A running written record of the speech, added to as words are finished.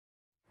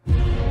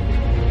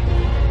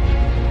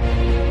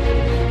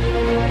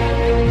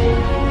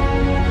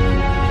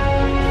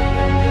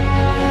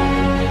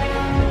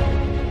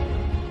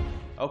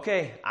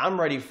Okay, I'm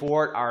ready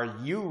for it. Are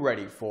you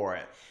ready for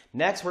it?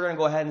 Next, we're going to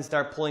go ahead and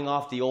start pulling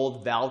off the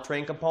old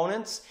Valvetrain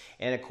components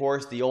and, of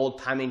course, the old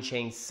timing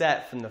chain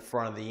set from the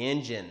front of the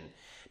engine.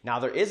 Now,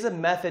 there is a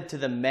method to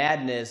the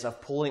madness of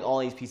pulling all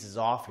these pieces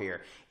off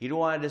here. You don't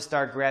want to just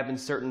start grabbing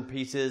certain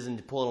pieces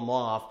and pulling them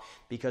off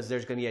because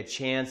there's going to be a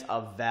chance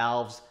of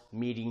valves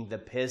meeting the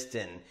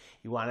piston.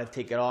 You want to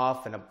take it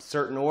off in a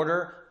certain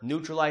order,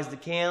 neutralize the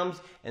cams,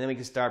 and then we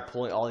can start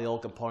pulling all the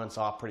old components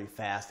off pretty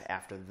fast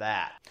after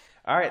that.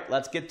 All right,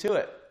 let's get to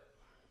it.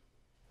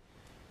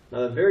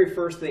 Now, the very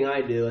first thing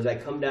I do is I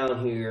come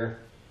down here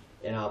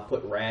and I'll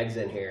put rags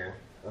in here.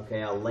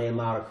 Okay, I'll lay them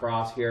out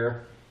across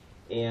here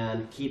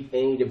and keep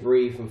any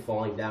debris from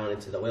falling down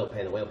into the wheel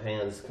pan. The wheel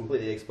pan is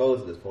completely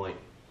exposed at this point.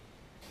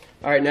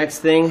 All right, next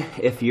thing,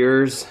 if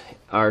yours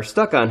are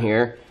stuck on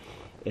here,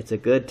 it's a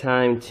good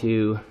time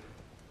to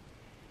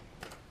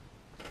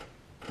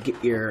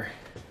get your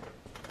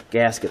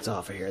gaskets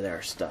off of here that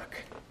are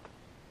stuck.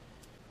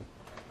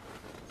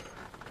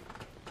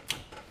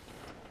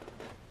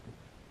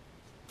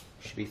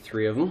 Should be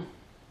 3 of them.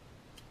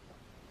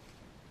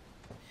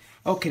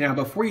 Okay, now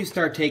before you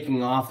start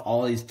taking off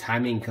all these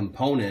timing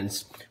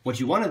components, what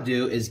you want to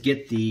do is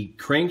get the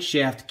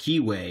crankshaft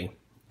keyway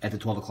at the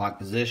 12 o'clock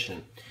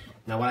position.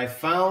 Now what I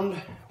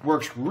found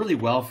works really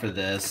well for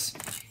this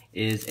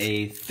is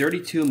a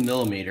 32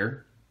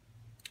 millimeter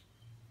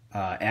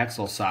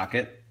axle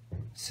socket,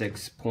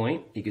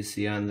 6-point, you can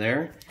see on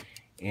there,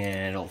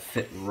 and it'll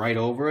fit right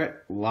over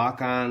it,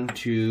 lock on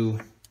to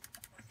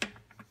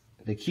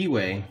the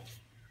keyway,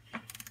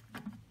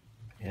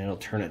 and it'll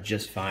turn it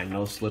just fine.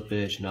 No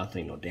slippage,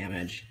 nothing, no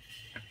damage.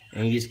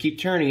 And you just keep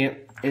turning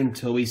it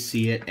until we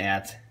see it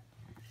at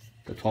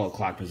the 12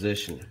 o'clock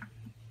position.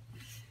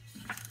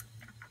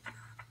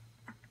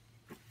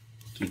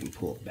 You can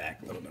pull it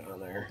back a little bit on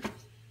there.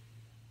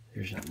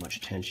 There's not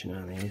much tension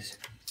on these.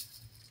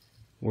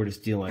 We're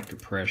just dealing with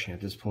compression at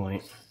this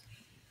point.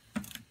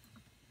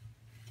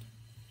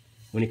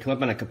 When you come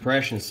up on a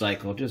compression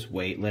cycle, just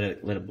wait, let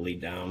it bleed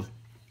down.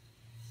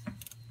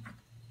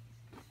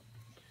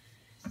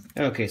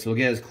 Okay, so we'll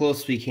get as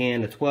close as we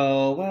can to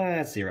 12.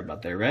 Let's see right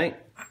about there, right?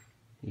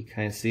 You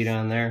kind of see it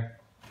on there.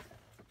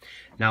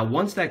 Now,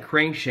 once that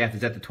crankshaft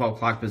is at the 12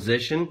 o'clock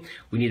position,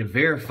 we need to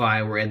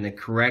verify we're in the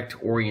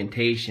correct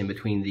orientation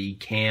between the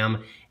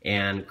cam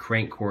and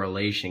crank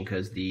correlation,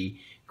 because the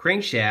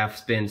crankshaft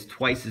spins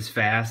twice as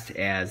fast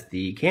as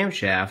the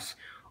camshafts,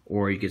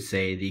 or you could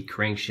say the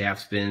crankshaft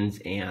spins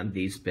and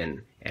these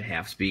spin at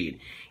half speed.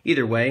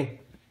 Either way,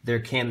 there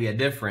can be a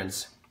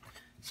difference.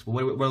 So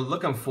what we're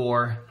looking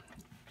for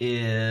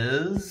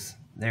is,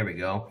 there we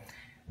go,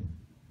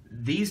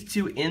 these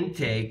 2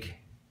 intake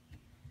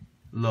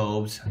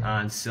lobes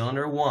on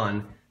cylinder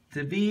 1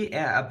 to be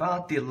at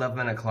about the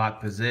 11 o'clock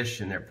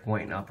position. They're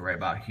pointing up right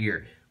about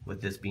here,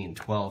 with this being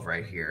 12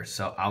 right here.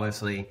 So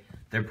obviously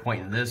they're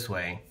pointing this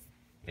way.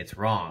 It's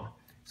wrong.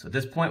 So at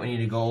this point we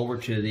need to go over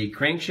to the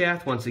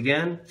crankshaft once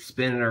again,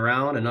 spin it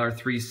around another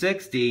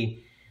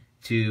 360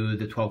 to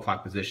the 12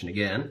 o'clock position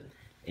again.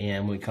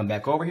 And when we come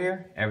back over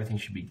here, everything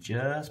should be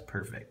just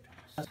perfect.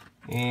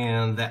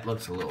 And that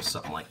looks a little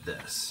something like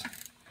this.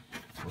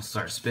 We'll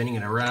start spinning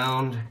it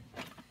around,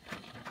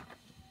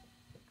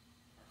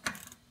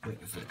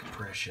 waiting for the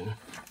compression.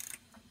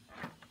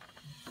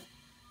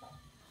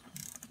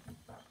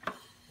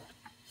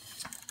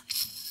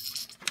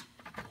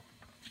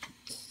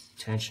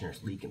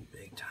 Tensioner's leaking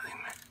big time.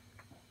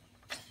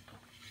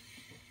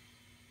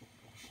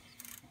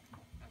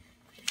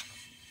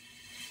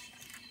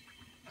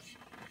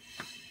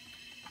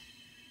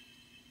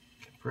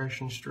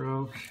 Compression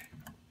stroke.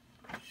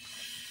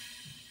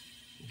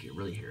 You can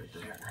really hear it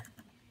there.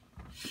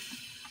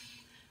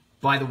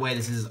 By the way,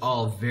 this is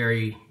all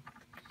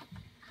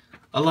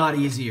a lot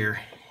easier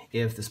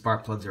if the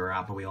spark plugs are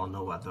out, but we all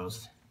know about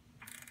those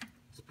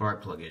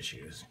spark plug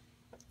issues.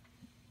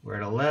 We're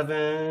at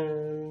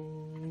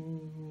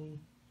 11,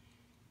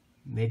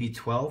 maybe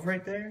 12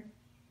 right there.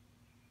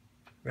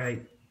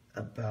 Right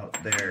about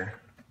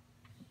there.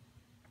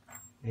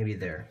 Maybe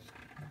there.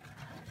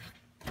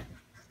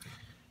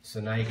 So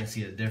now you can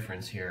see the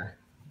difference here.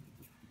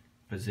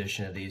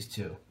 Position of these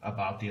 2,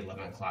 about the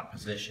 11 o'clock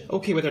position.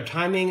 Okay, with our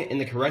timing in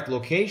the correct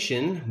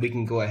location, we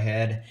can go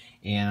ahead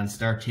and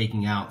start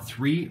taking out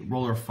 3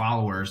 roller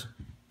followers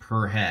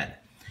per head.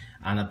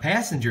 On the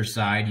passenger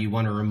side, you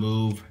want to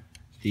remove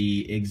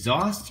the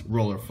exhaust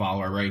roller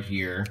follower right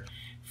here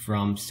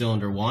from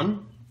cylinder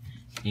 1,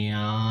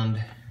 and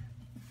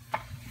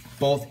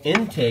both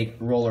intake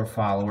roller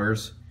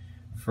followers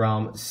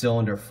from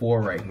cylinder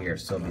 4 right here.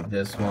 So it'll be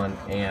this one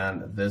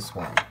and this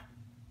one.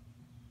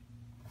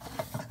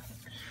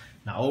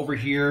 Now over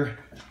here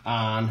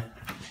on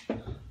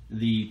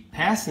the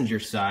passenger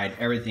side,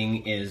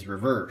 everything is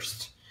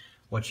reversed.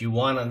 What you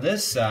want on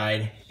this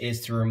side is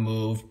to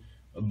remove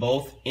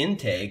both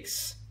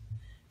intakes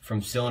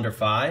from cylinder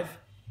 5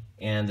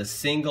 and the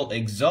single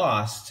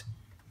exhaust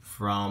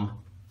from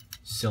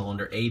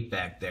cylinder 8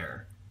 back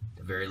there,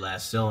 the very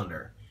last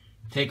cylinder.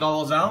 Take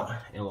all those out,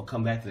 and we'll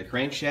come back to the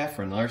crankshaft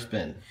for another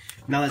spin.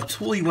 Now the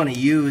tool you want to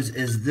use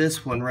is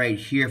this one right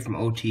here from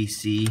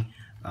OTC.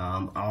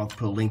 I'll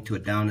put a link to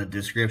it down in the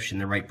description,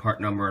 the right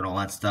part number and all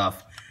that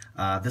stuff.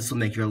 This will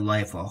make your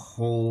life a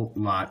whole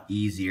lot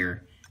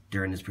easier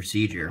during this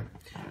procedure.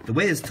 The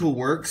way this tool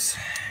works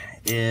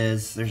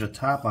is there's a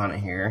top on it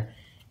here.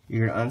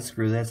 You're going to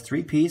unscrew that. It's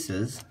 3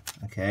 pieces,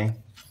 okay?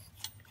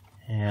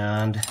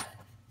 And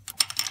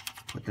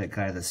put that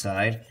guy to the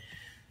side.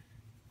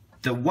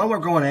 The one we're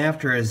going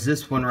after is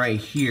this one right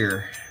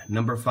here,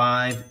 number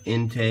 5,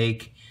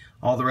 intake.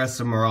 All the rest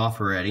of them are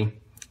off already.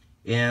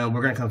 And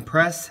we're going to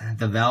compress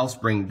the valve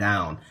spring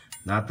down,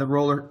 not the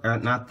roller,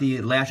 not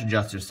the lash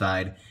adjuster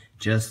side,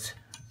 just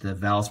the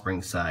valve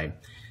spring side.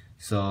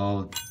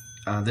 So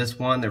this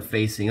one, they're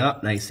facing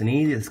up, nice and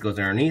easy. This goes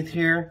underneath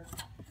here,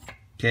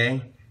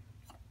 okay,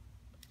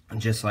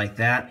 just like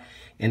that.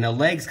 And the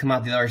legs come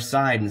out the other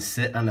side and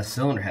sit on the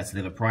cylinder head, so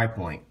they have a pry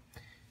point.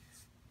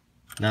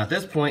 Now at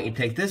this point, you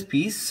take this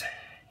piece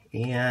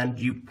and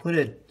you put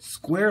it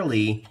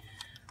squarely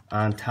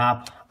on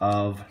top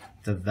of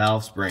the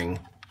valve spring.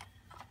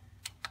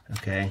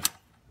 Okay,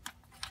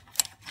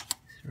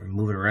 so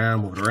move it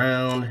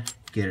around,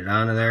 get it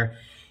onto there.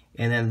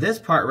 And then this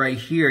part right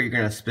here, you're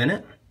going to spin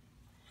it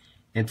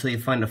until you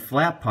find the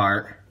flat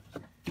part,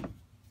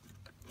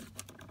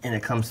 and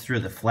it comes through.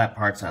 The flat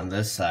part's on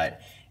this side.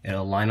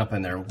 It'll line up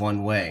in there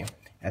one way.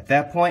 At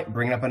that point,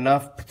 bring it up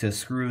enough to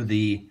screw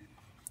the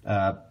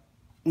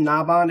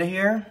knob onto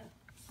here,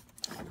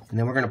 and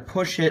then we're going to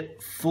push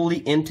it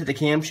fully into the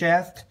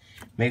camshaft.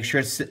 Make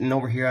sure it's sitting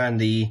over here on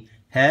the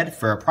head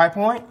for a pry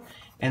point.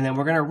 And then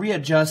we're going to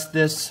readjust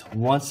this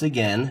once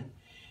again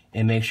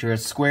and make sure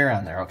it's square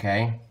on there,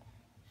 okay?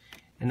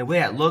 And the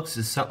way it looks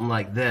is something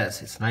like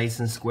this. It's nice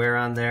and square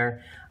on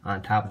there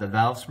on top of the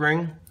valve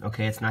spring.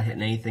 Okay, it's not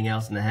hitting anything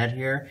else in the head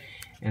here.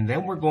 And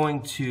then we're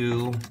going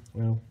to,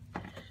 well,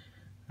 I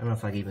don't know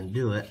if I can even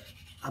do it.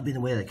 I'll be in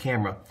the way of the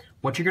camera.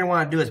 What you're going to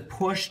want to do is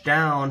push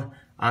down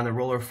on the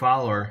roller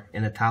follower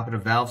in the top of the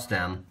valve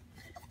stem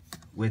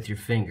with your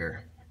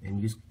finger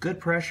and use good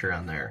pressure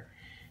on there.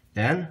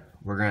 Then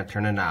we're going to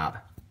turn the knob.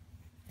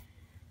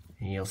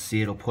 And you'll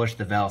see it'll push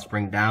the valve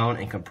spring down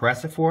and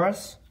compress it for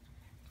us.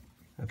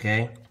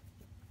 Okay?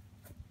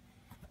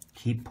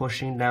 Keep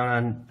pushing down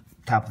on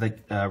top of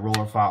the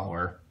roller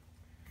follower.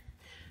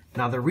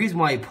 Now the reason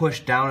why you push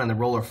down on the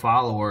roller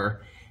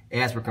follower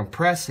as we're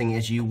compressing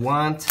is you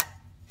want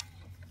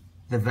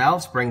the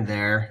valve spring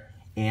there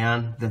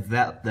and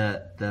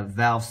the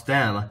valve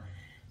stem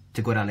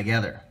to go down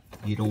together.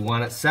 You don't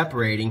want it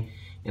separating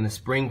and the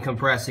spring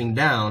compressing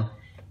down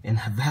and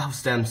the valve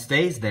stem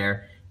stays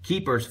there.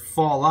 Keepers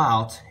fall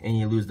out and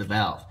you lose the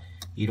valve.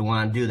 You don't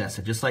want to do that.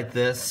 So just like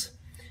this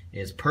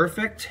is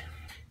perfect.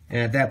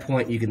 And at that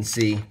point you can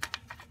see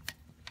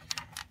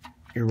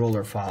your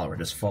roller follower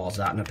just falls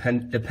out.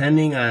 And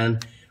depending on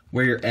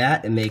where you're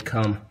at, it may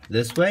come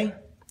this way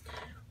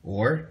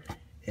or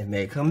it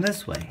may come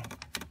this way.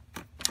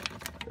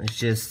 It's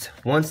just,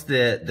 once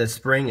the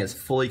spring is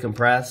fully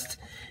compressed,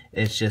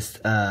 it's just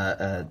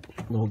a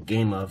little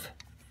game of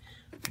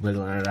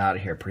wiggling it out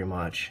of here pretty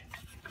much.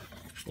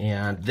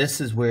 And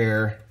this is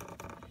where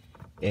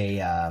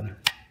a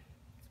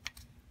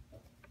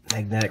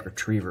magnetic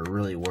retriever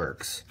really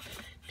works.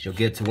 You'll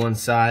get to one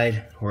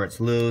side where it's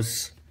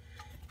loose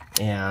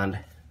and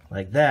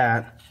like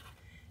that,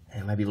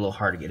 and it might be a little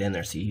hard to get in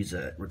there, so you use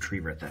a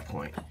retriever at that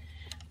point.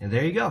 And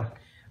there you go.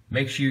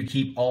 Make sure you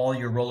keep all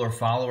your roller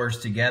followers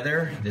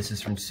together. This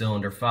is from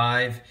cylinder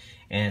 5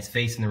 and it's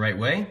facing the right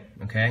way,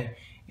 okay?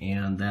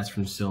 And that's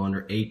from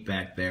cylinder 8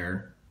 back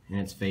there and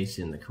it's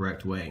facing the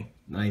correct way.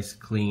 Nice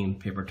clean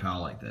paper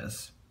towel like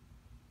this.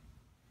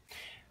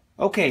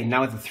 Okay,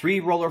 now with the 3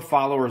 roller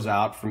followers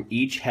out from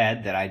each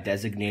head that I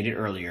designated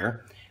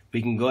earlier,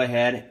 we can go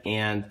ahead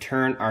and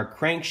turn our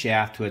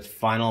crankshaft to its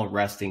final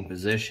resting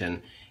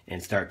position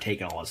and start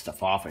taking all this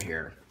stuff off of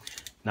here.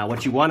 Now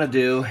what you want to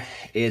do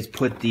is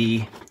put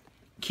the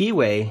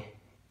keyway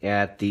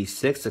at the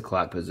 6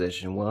 o'clock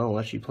position. Well,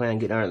 unless you plan on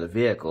getting out of the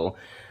vehicle,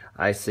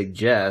 I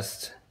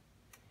suggest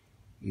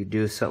you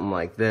do something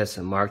like this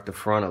and mark the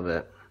front of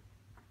it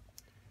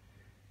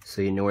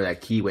so you know where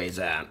that keyway's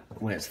at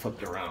when it's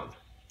flipped around.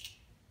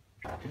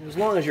 As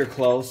long as you're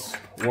close,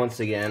 once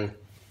again,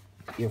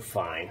 you're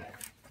fine.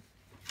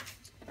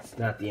 It's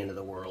not the end of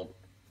the world.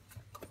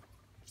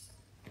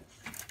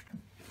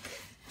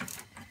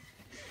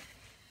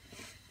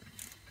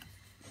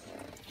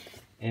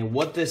 And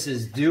what this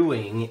is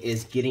doing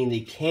is getting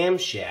the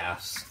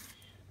camshafts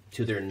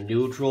to their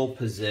neutral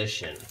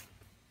position,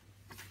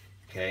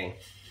 okay,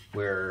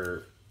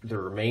 where the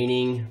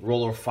remaining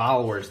roller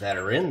followers that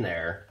are in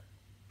there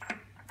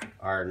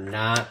are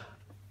not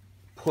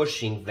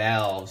pushing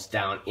valves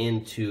down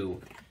into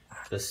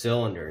the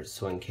cylinders.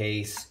 So in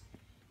case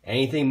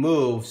anything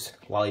moves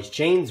while these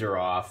chains are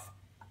off,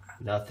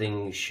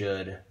 nothing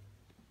should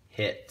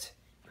hit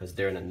because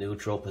they're in a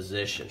neutral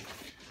position.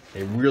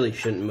 They really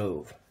shouldn't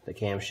move, the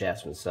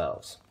camshafts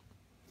themselves.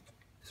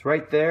 It's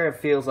right there.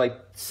 It feels like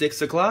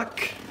 6 o'clock.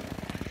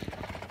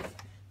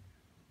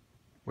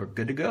 we're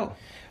good to go.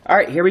 All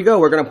right, here we go.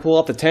 We're going to pull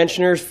up the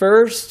tensioners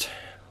first,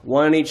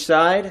 one on each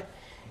side,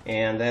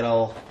 and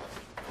that'll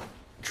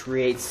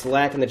create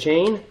slack in the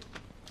chain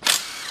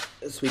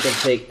so we can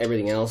take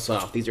everything else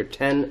off. These are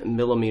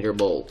 10mm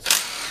bolts.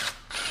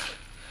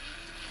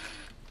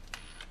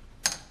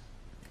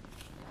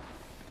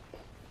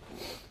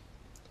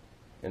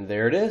 And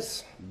there it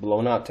is,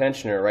 blown out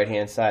tensioner, right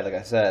hand side. Like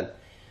I said,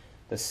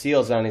 the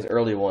seals on these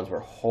early ones were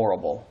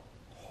horrible,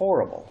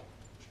 horrible.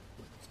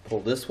 Let's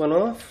pull this one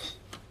off.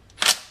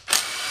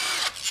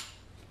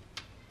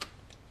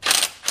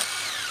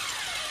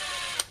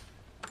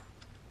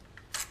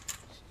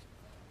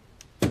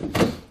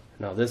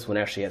 Now this one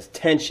actually has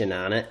tension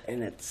on it,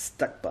 and it's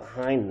stuck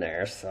behind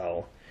there,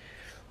 so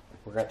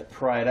we're going to have to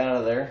pry it out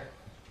of there.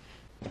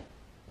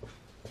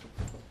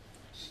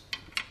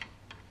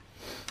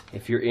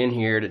 If you're in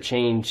here to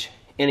change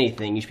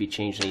anything, you should be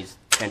changing these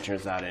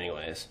tensioners out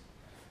anyways.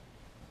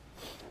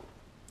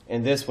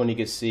 And this one you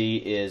can see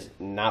is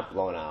not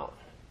blown out.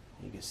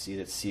 You can see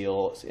that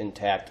seal is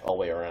intact all the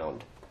way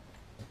around.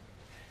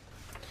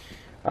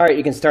 Alright,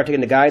 you can start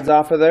taking the guides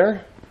off of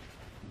there.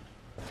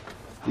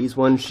 These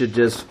ones should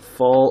just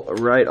fall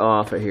right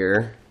off of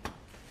here.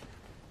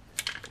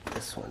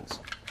 This one's...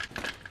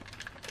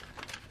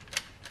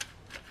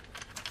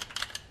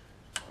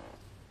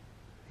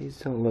 These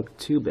don't look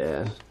too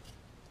bad.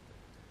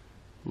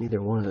 Neither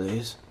one of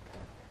these.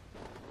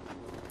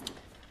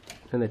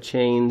 And the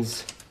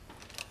chains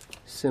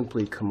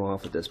simply come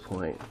off at this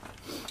point.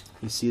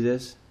 You see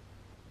this?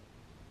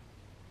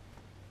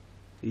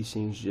 These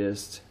things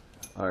just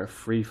are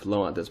free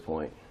flow at this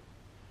point.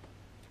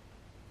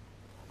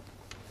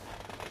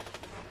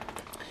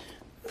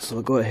 So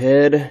we'll go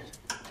ahead,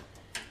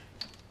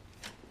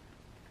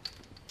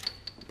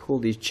 pull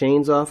these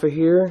chains off of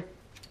here,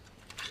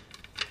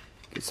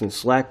 get some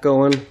slack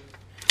going,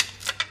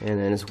 and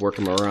then just work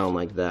them around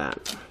like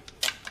that.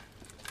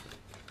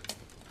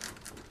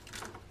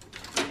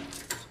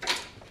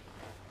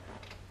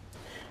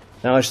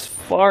 Now as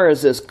far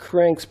as this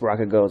crank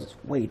sprocket goes, it's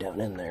way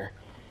down in there.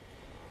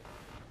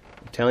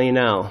 I'm telling you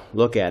now,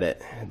 look at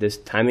it. This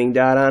timing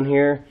dot on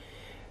here,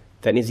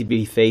 that needs to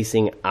be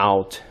facing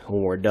out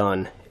when we're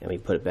done and we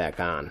put it back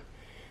on.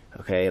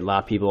 Okay, a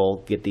lot of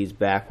people get these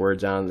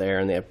backwards on there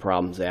and they have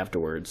problems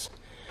afterwards.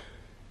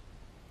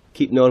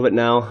 Keep note of it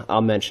now,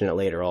 I'll mention it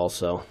later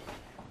also.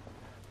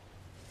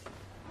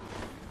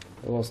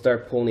 And we'll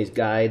start pulling these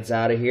guides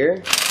out of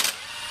here.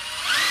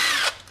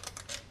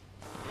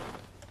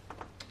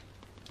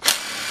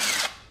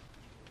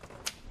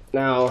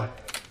 Now,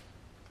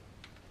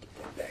 get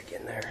that back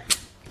in there.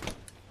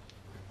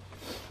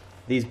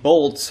 These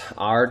bolts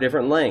are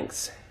different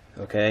lengths,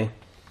 okay?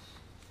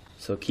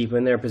 So keep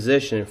in their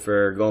position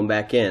for going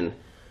back in,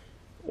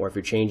 or if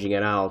you're changing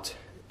it out,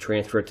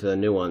 transfer it to the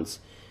new ones,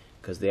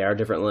 because they are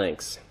different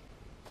lengths.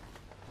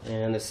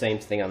 And the same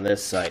thing on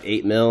this side,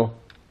 8mm.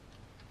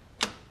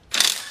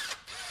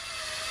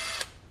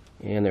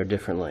 And they're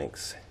different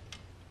lengths.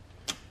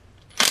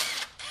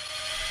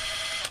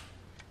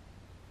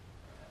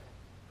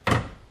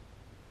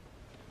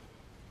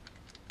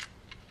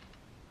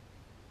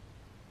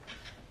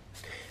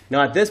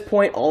 Now at this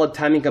point, all the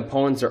timing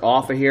components are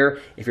off of here.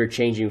 If you're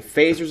changing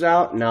phasers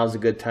out, now's a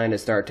good time to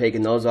start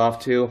taking those off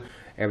too.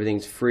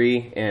 Everything's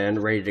free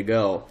and ready to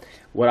go.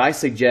 What I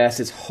suggest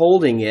is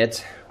holding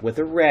it with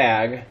a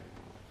rag,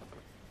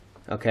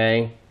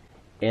 okay,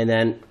 and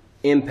then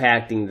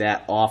impacting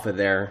that off of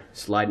there,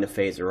 sliding the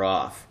phaser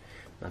off.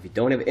 Now if you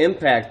don't have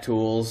impact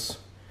tools,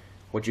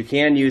 what you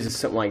can use is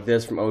something like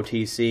this from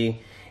OTC,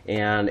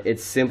 and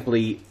it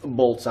simply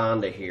bolts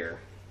onto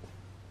here.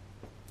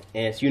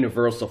 And it's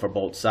universal for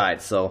both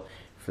sides. So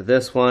for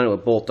this one, it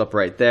would bolt up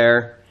right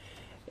there,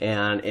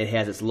 and it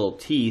has its little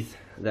teeth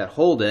that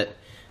hold it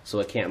so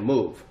it can't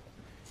move.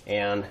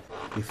 And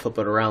you flip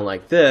it around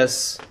like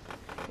this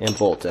and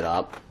bolt it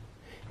up,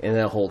 and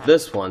then hold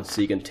this one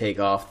so you can take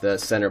off the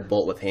center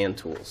bolt with hand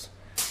tools.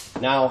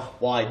 Now,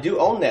 while I do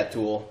own that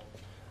tool,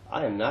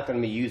 I am not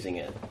going to be using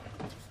it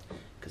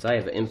because I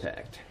have an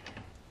impact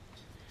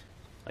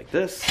like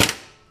this.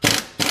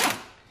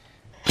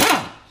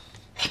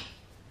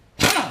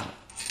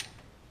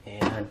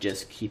 And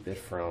just keep it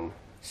from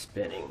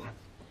spinning.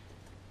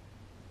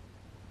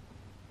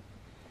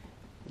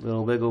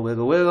 Little wiggle,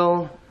 wiggle,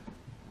 wiggle,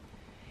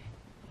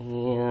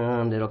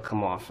 and it'll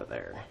come off of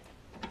there.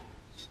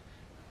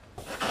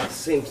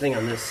 Same thing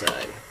on this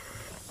side.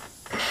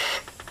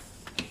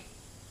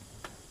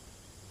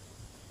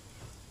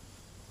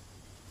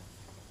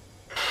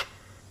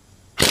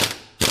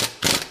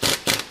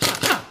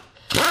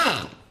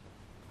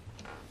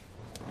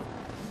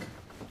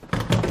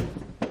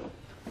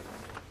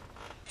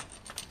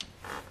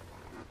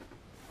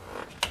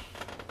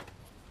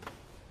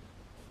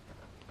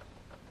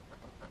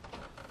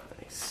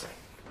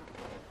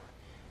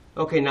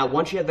 Okay, now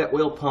once you have that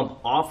oil pump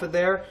off of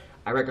there,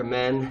 I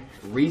recommend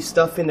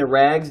restuffing the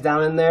rags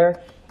down in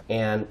there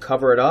and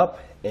cover it up,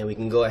 and we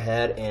can go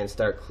ahead and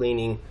start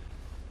cleaning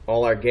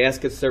all our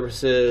gasket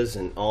surfaces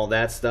and all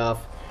that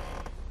stuff.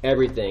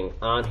 Everything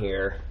on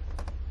here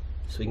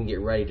so we can get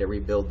ready to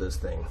rebuild this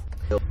thing.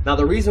 Now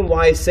the reason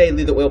why I say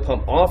leave the oil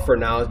pump off for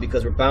now is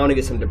because we're bound to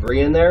get some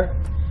debris in there,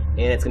 and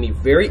it's going to be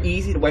very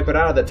easy to wipe it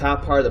out of the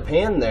top part of the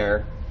pan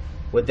there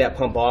with that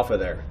pump off of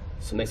there.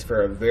 So it makes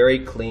for a very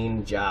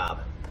clean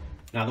job.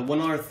 Now the one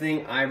other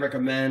thing I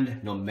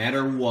recommend, no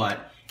matter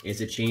what, is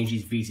to change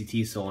these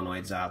VCT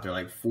solenoids out. They're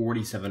like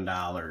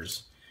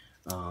 $47,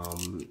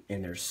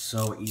 and they're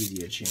so easy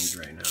to change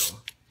right now.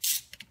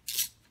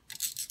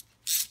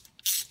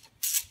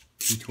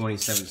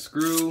 P27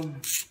 screw,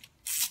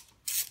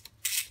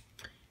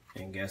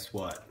 and guess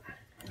what?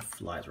 It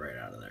flies right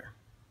out of there.